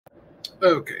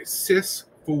Okay,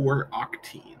 cis-4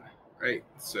 octene, right?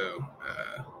 So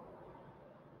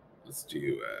let's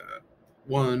do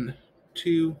 1,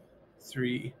 2,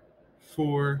 3,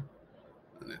 4,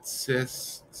 and it's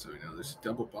cis. So we know there's a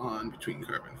double bond between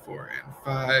carbon 4 and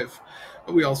 5,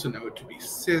 but we also know it to be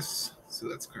cis, so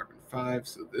that's carbon 5.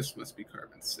 So this must be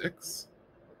carbon 6,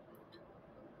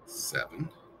 7,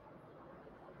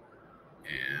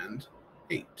 and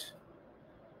 8.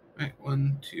 Right,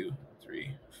 1, 2,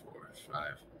 3, 4, 5,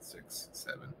 6,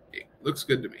 7, 8. Looks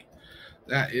good to me.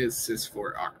 That is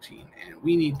cis-4 octene, and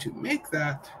we need to make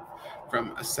that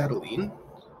from acetylene.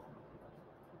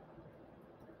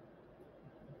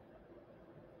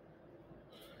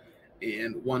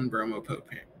 And 1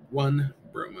 bromopropane. 1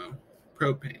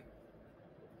 bromopropane.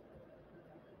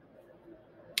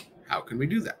 How can we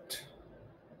do that?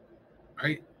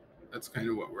 Right? That's kind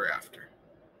of what we're after.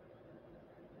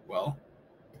 Well,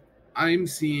 I'm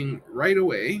seeing right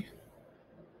away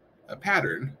a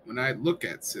pattern when I look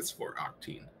at cis-4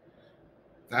 octene.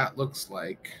 That looks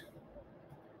like,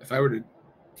 if I were to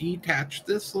detach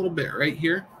this little bit right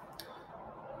here,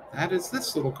 that is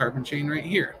this little carbon chain right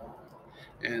here.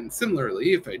 And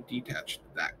similarly, if I detach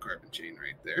that carbon chain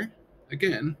right there,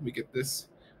 again, we get this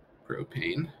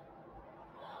propane,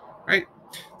 right?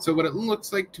 So what it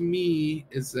looks like to me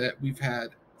is that we've had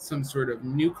some sort of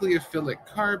nucleophilic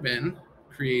carbon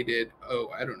created,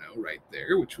 I don't know, right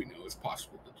there, which we know is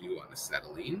possible to do on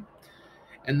acetylene,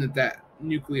 and that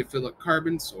nucleophilic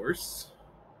carbon source,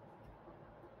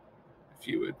 if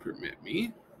you would permit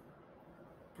me,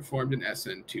 performed an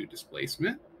SN2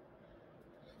 displacement,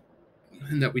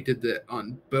 and that we did that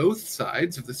on both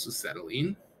sides of this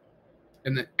acetylene,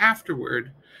 and then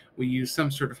afterward we use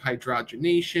some sort of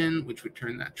hydrogenation, which would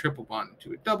turn that triple bond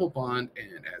into a double bond,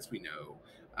 and as we know,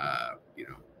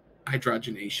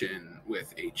 hydrogenation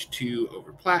with H2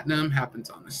 over platinum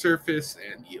happens on the surface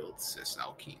and yields cis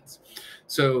alkenes.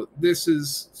 So this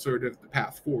is sort of the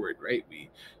path forward, right?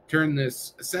 We turn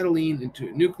this acetylene into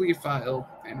a nucleophile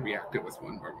and react it with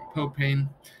 1 bromopropane.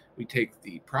 We take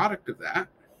the product of that,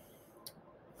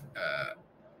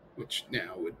 which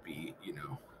now would be,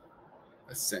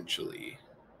 essentially,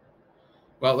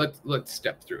 well, let's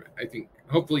step through it. I think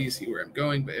hopefully you see where I'm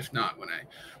going, but if not, when I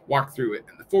walk through it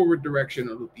in the forward direction,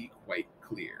 it'll be quite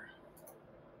clear.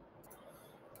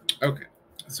 Okay,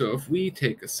 so if we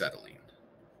take acetylene,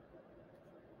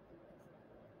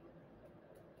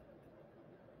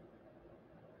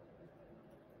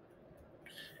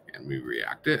 and we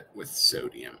react it with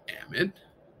sodium amide,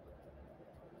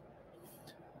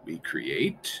 we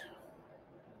create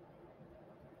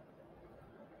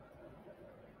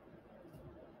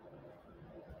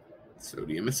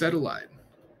sodium acetylide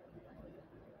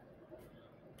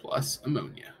plus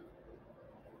ammonia.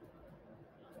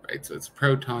 Right, so it's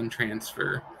proton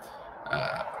transfer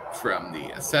from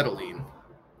the acetylene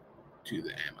to the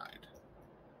amide,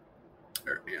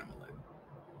 or amylide.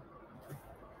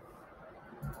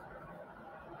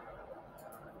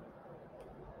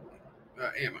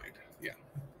 Amide,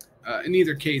 yeah. In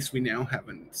either case, we now have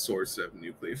a source of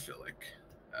nucleophilic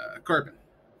carbon,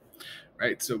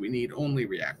 right? So we need only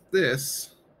react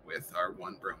this with our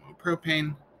 1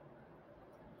 bromopropane.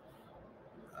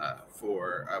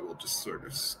 I will just sort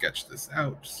of sketch this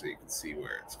out so you can see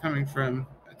where it's coming from.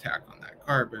 Attack on that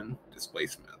carbon,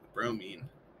 displacement of the bromine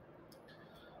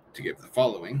to give the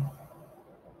following.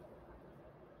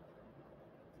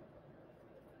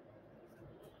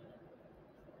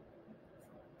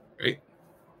 Right?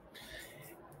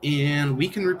 And we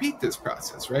can repeat this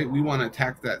process, right? We want to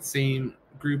attack that same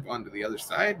group onto the other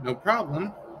side, no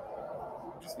problem.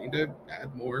 Just need to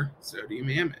add more sodium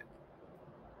amide.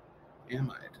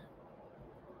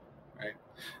 Right?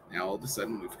 Now all of a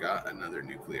sudden we've got another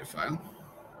nucleophile.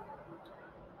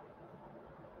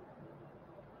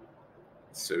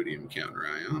 Sodium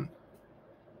counterion.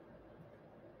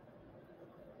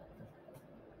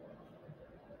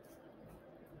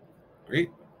 Great.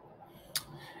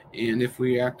 And if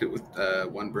we react it with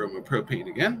 1 bromopropane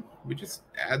again, we just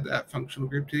add that functional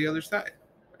group to the other side.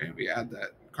 Right? We add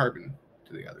that carbon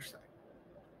to the other side.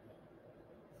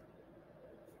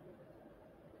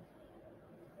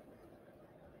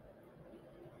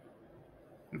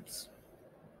 Oops.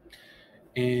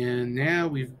 And now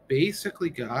we've basically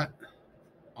got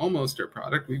almost our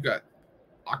product. We've got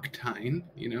octane,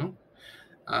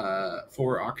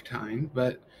 4-octane.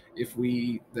 But if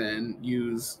we then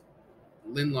use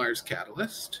Lindlar's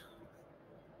catalyst,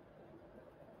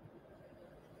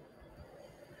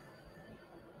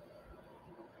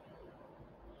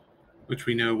 which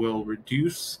we know will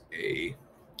reduce a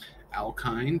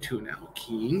alkyne to an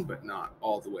alkene, but not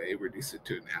all the way reduce it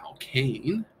to an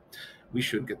alkane, we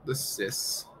should get the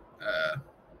cis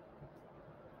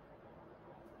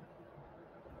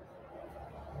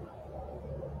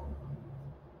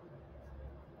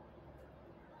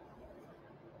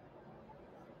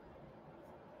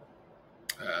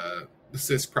the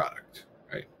cis product,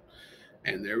 right?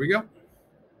 And there we go.